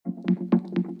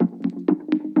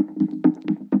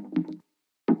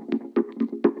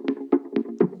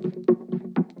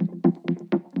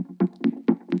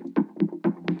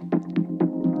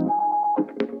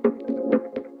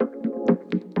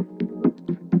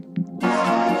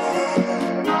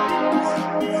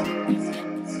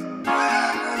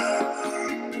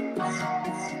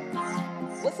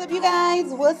you guys,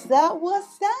 what's up,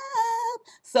 what's up?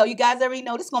 So you guys already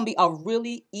know this is going to be a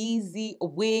really easy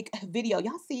wig video.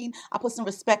 Y'all seen I put some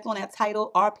respect on that title,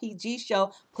 RPG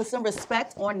show, put some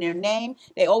respect on their name.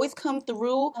 They always come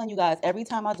through. And you guys, every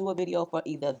time I do a video for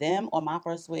either them or my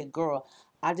first wig, girl,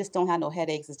 I just don't have no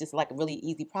headaches. It's just like a really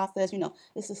easy process. You know,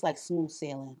 it's just like smooth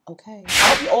sailing, okay? I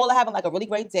hope you all are having like a really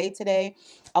great day today,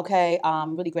 okay?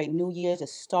 Really great New Year to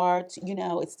start. You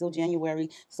know, it's still January,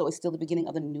 so it's still the beginning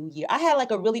of the new year. I had like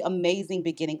a really amazing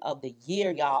beginning of the year,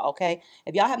 y'all, okay?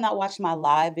 If y'all have not watched my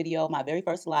live video, my very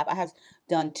first live, I have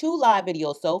done 2 live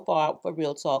videos so far for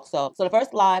Real Talk. So the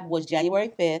first live was January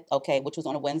 5th, okay, which was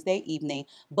on a Wednesday evening,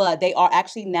 but they are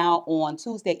actually now on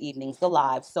Tuesday evenings, the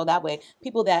live. So that way,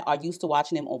 people that are used to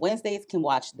watching them on Wednesdays can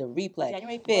watch the replay.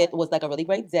 January 5th was like a really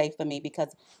great day for me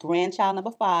because grandchild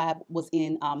number 5 was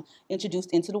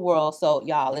introduced into the world. So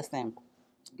y'all, listen.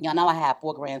 Y'all know I have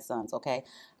 4 grandsons, okay?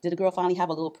 Did the girl finally have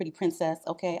a little pretty princess,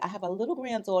 okay? I have a little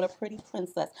granddaughter, pretty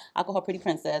princess. I call her pretty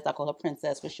princess. I call her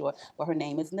princess for sure. But her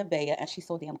name is Nevaeh, and she's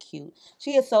so damn cute.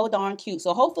 She is so darn cute.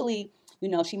 So hopefully, you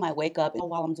know, she might wake up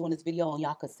while I'm doing this video and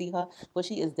y'all could see her. But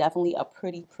she is definitely a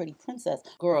pretty, pretty princess.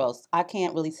 Girls, I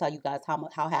can't really tell you guys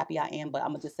how happy I am, but I'm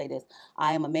going to just say this.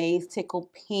 I am amazed, tickled,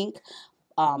 pink,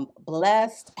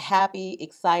 blessed, happy,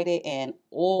 excited, and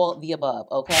all the above,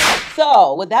 okay?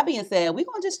 So with that being said, we're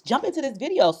gonna just jump into this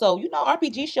video. So you know,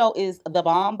 RPG show is the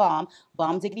bomb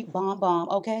diggity bomb,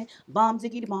 okay? Bomb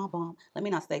diggity bomb. Let me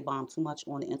not say bomb too much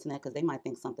on the internet because they might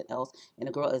think something else, and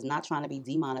the girl is not trying to be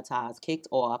demonetized, kicked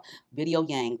off, video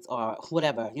yanked, or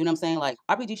whatever. You know what I'm saying? Like,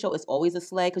 RPG show is always a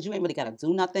slay because you ain't really gotta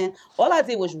do nothing. All I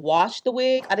did was wash the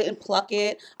wig. I didn't pluck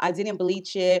it, I didn't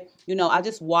bleach it, you know, I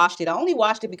just washed it. I only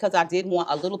washed it because I did want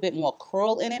a little bit more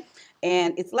curl in it.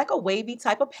 And it's like a wavy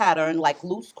type of pattern, like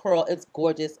loose curl. It's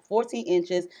gorgeous, 14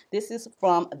 inches. This is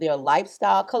from their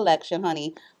lifestyle collection,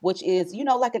 honey, which is, you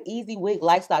know, like an easy wig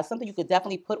lifestyle. Something you could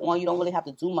definitely put on. You don't really have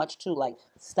to do much to, like,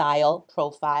 style,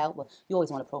 profile. But you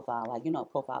always want a profile, like, you know,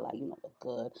 profile, like, you know, look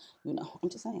good. You know, I'm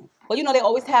just saying. But, you know, they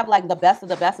always have, like, the best of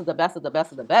the best of the best of the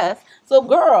best of the best. So,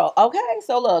 girl, okay?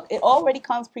 So, look, it already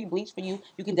comes pre-bleached for you.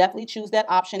 You can definitely choose that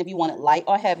option if you want it light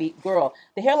or heavy. Girl,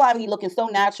 the hairline be looking so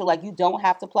natural, like, you don't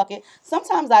have to pluck it.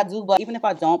 Sometimes I do, but even if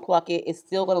I don't pluck it, it's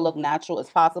still going to look natural as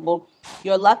possible.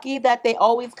 You're lucky that they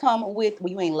always come with,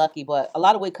 well, you ain't lucky, but a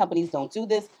lot of wig companies don't do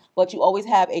this, but you always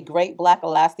have a great black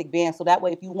elastic band. So that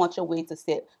way, if you want your wig to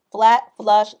sit flat,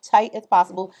 flush, tight as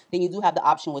possible, then you do have the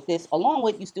option with this. Along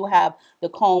with, you still have the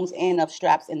combs and the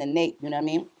straps in the nape, you know what I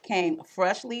mean? Came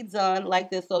freshly done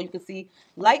like this, so you can see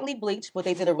lightly bleached, but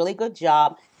they did a really good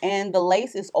job. And the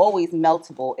lace is always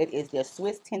meltable. It is their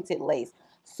Swiss tinted lace.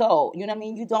 So, you know what I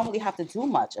mean? You don't really have to do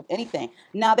much of anything.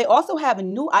 Now, they also have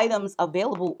new items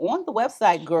available on the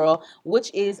website, girl,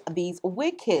 which is these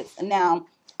wig kits. Now,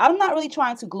 I'm not really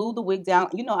trying to glue the wig down.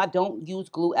 You know, I don't use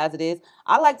glue as it is.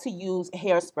 I like to use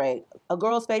hairspray. A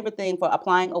girl's favorite thing for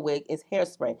applying a wig is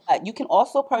hairspray. You can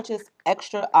also purchase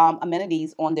extra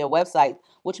amenities on their website,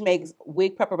 which makes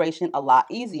wig preparation a lot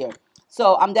easier.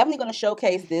 So I'm definitely going to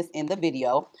showcase this in the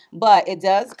video, but it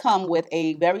does come with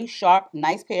a very sharp,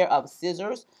 nice pair of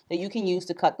scissors that you can use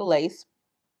to cut the lace.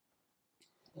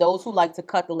 Those who like to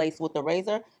cut the lace with the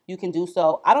razor, you can do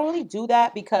so. I don't really do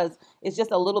that because it's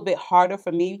just a little bit harder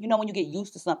for me. You know, when you get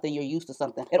used to something, you're used to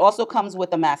something. It also comes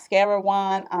with a mascara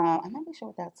wand. I'm not really sure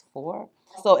what that's for.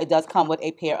 So it does come with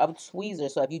a pair of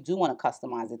tweezers. So if you do want to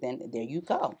customize it, then there you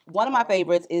go. One of my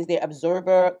favorites is their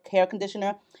Observer hair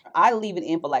conditioner. I leave it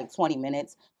in for like 20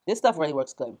 minutes. This stuff really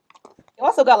works good. They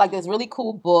also got like this really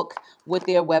cool book with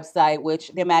their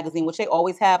website, their magazine, which they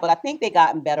always have, but I think they've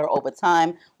gotten better over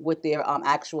time with their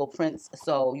actual prints.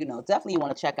 So, you know, definitely you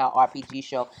want to check out RPG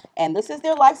show. And this is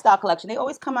their lifestyle collection. They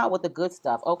always come out with the good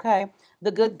stuff, okay?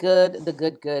 The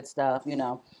good stuff, you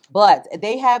know. But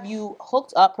they have you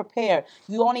hooked up, prepared.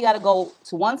 You only got to go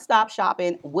to one-stop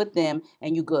shopping with them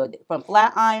and you good. From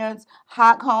flat irons,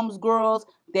 hot combs, girls,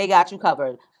 they got you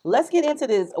covered. Let's get into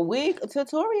this wig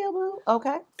tutorial, boo.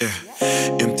 Okay? Yeah.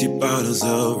 Empty bottles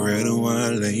of red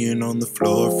wine laying on the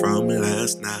floor from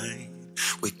last night.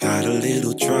 We got a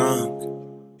little drunk.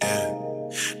 Yeah.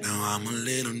 Now I'm a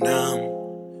little numb.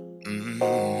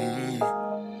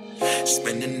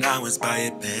 Spending hours by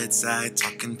your bedside,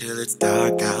 talking till it's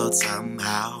dark out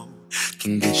somehow.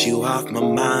 Can get you off my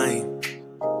mind.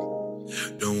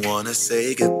 Don't wanna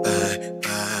say goodbye,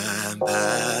 bye.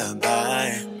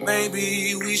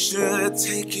 Maybe we should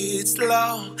take it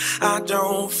slow. I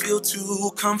don't feel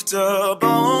too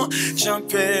comfortable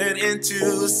jumping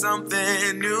into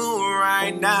something new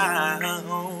right now.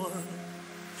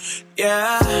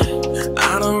 Yeah,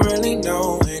 I don't really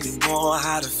know anymore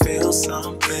how to feel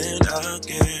something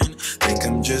again. Think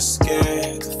I'm I'm just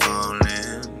scared of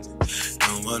falling.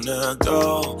 Don't wanna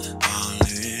go all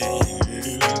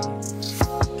in.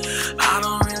 I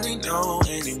don't really know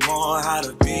anymore how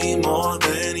to be more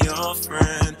than your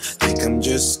friend. Think I'm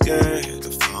just scared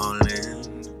of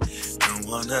falling. Don't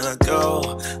wanna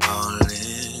go all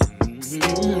in.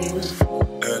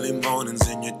 Early mornings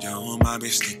in your dome, I be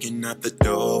sneaking out the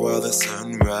door while the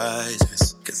sun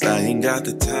rises. Cause I ain't got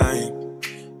the time,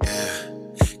 yeah,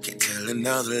 can't tell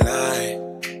another lie.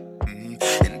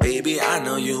 And baby, I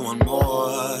know you want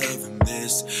more than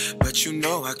this, but you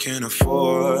know I can't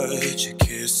afford your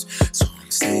kiss. So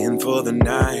I'm staying for the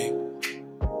night,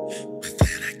 but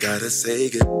then I gotta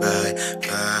say goodbye,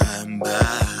 bye,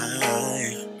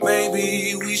 bye.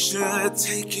 Maybe we should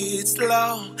take it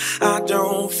slow. I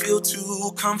don't feel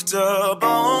too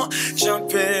comfortable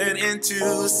jumping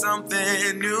into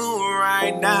something new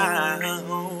right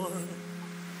now.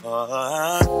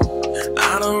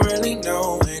 I don't really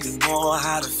know anymore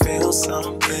how to feel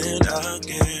something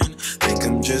again. Think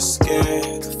I'm just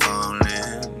scared of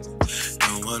falling.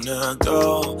 Don't wanna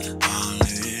go all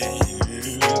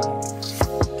in.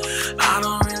 I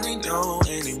don't really know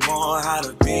anymore how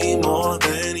to be more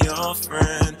than your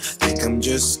friend. Think I'm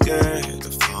just scared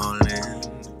of falling.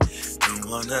 Don't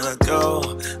wanna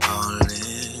go all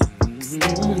in.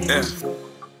 Yeah.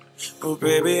 Oh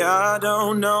baby, I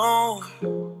don't know.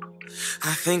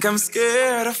 I think I'm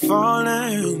scared of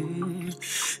falling,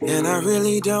 and I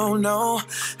really don't know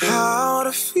how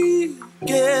to feel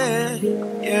again.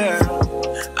 Yeah,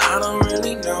 I don't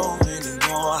really know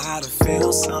anymore how to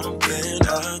feel something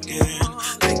again.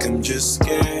 Think I'm just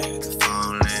scared of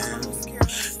falling.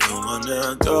 Don't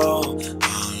wanna go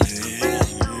all in.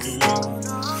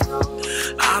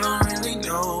 I don't really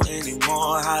know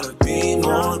anymore how to be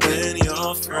more than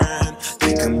your friend.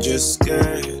 Think I'm just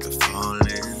scared of falling.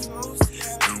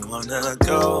 Wanna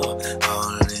go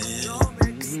all in.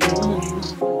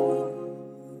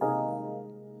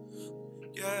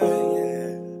 Yeah,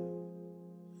 yeah.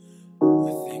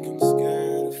 I think I'm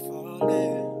scared of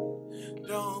falling.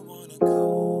 Don't wanna go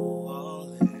all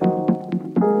in.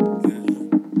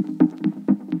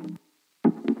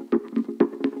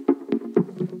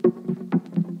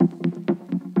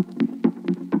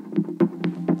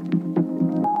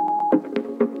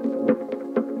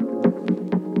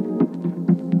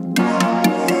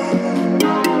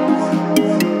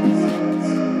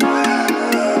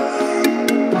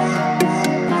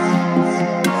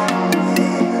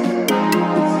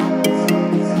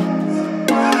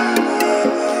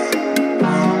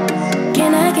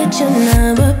 Your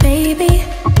number, baby,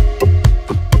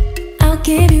 I'll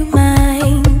give you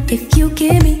mine if you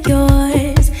give me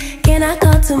yours. Can I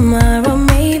call tomorrow,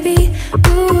 maybe?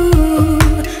 Ooh,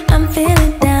 I'm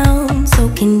feeling down, so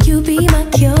can you be my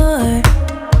cure?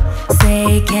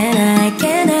 Say, can I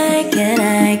get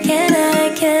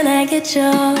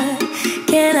yours?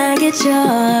 Can I get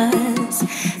yours?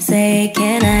 Say,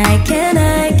 can I get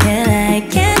yours?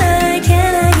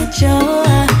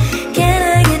 Can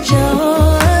I get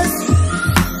yours?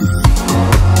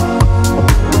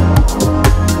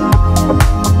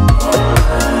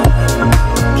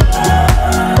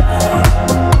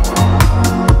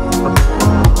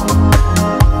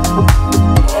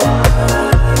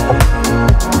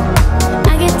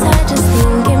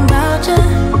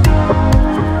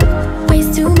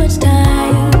 Waste too much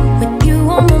time with you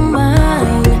on my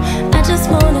mind. I just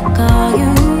wanna call you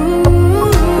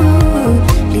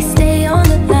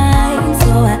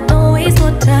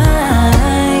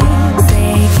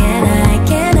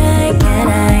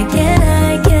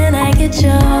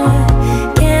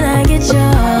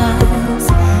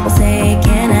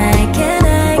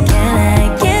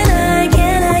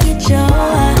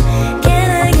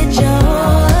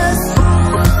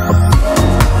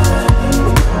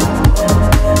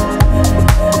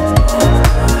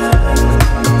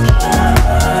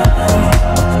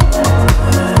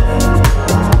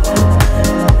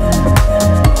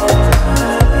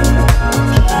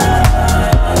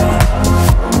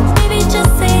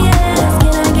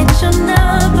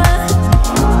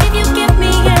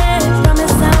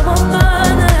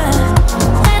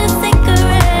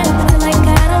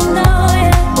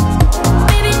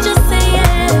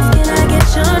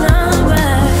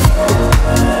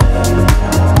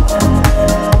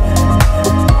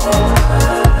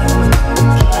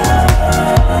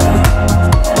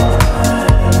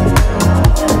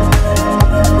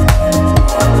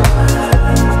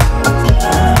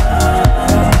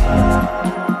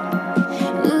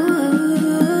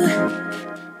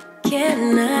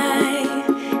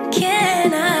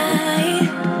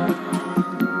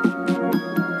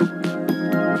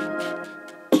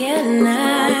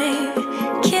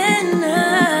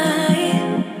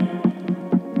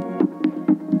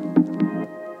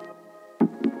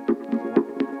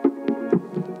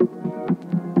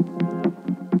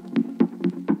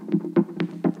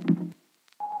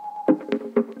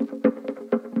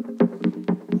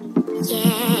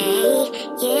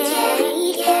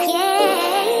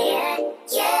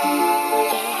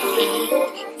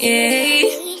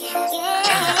Yeah.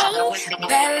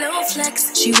 Bad little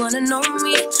flex, she wanna know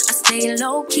me. I stay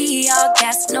low key, all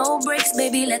gas, no brakes.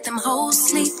 Baby, let them hoes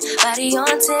sleep. Body on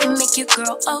 10, make your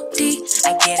girl OD.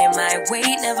 I get in my way,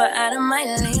 never out of my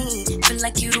lane. Feel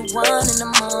like you the one and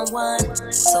I'm on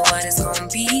one. So what it's gonna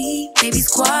be? Baby,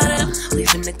 squad up, we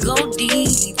finna go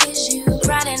deep. Is you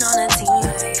riding on a team?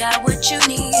 Got what you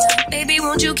need. Baby,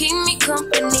 won't you keep me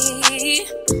company?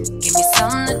 Give me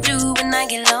something to do when I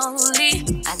get lonely.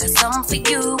 I got something for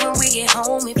you when we get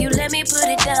home. If you let me put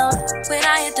it down, when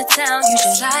I hit the town, you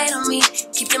should ride on me.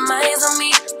 Keep your minds on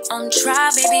me. On try,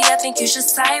 baby, I think you should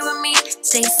side with me.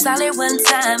 Stay solid one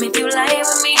time if you lie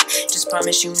with me. Just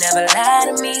promise you never lie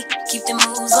to me. Keep the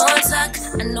moves on tuck.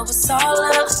 I know it's all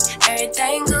love.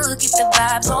 Everything good, keep the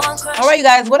vibes on crush. All right, you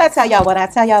guys, what I tell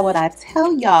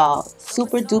y'all,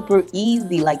 super duper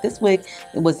easy. Like this wig,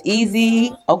 it was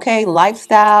easy. Okay,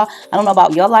 lifestyle. I don't know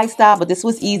about your lifestyle, but this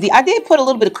was easy. I did put a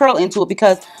little bit of curl into it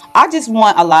because I just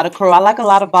want a lot of curl. I like a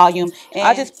lot of volume, and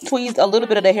I just tweezed a little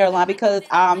bit of the hairline because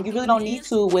you really don't need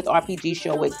to with RPG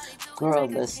show wigs. Girl,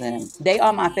 listen, they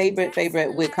are my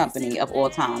favorite wig company of all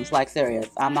times. Like, serious,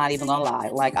 I'm not even gonna lie.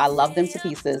 Like, I love them to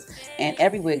pieces, and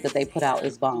every wig that they put out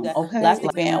is bomb. Okay,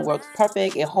 elastic band works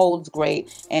perfect. It holds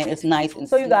great, and it's nice. And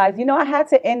so, you guys, you know, I had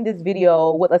to end this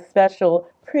video with a special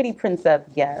pretty princess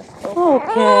guest.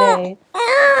 Okay.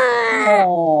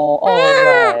 Oh, all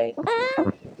right.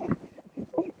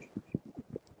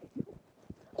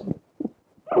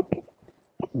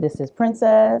 This is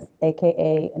Princess,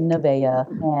 aka Nevaeh,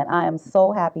 and I am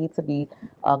so happy to be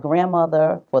a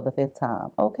grandmother for the 5th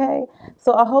time. Okay,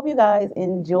 so I hope you guys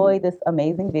enjoy this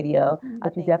amazing video.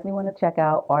 But you definitely want to check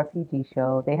out RPG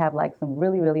Show. They have like some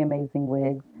really amazing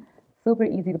wigs, super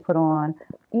easy to put on.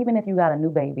 Even if you got a new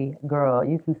baby, girl,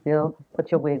 you can still put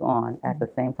your wig on at the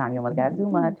same time. You don't got to do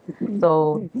much.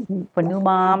 So for new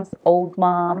moms, old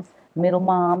moms, middle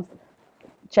moms,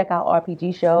 check out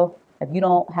RPG Show. If you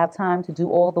don't have time to do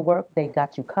all the work, they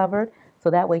got you covered. So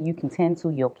that way you can tend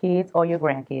to your kids or your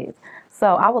grandkids. So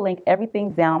I will link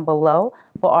everything down below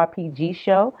for RPG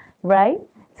Show, right?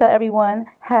 Tell everyone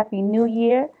Happy New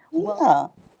Year. Yeah,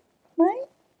 right?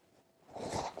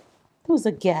 Who's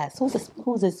a guest?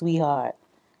 Who's a sweetheart?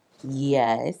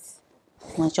 Yes.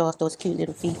 Want to show off those cute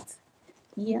little feet?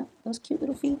 Yeah, those cute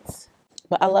little feet.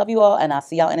 But I love you all, and I'll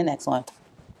see y'all in the next one.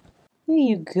 There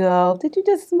you go. Did you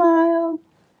just smile?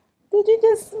 Did you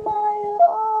just smile?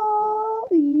 Oh,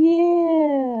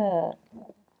 yeah.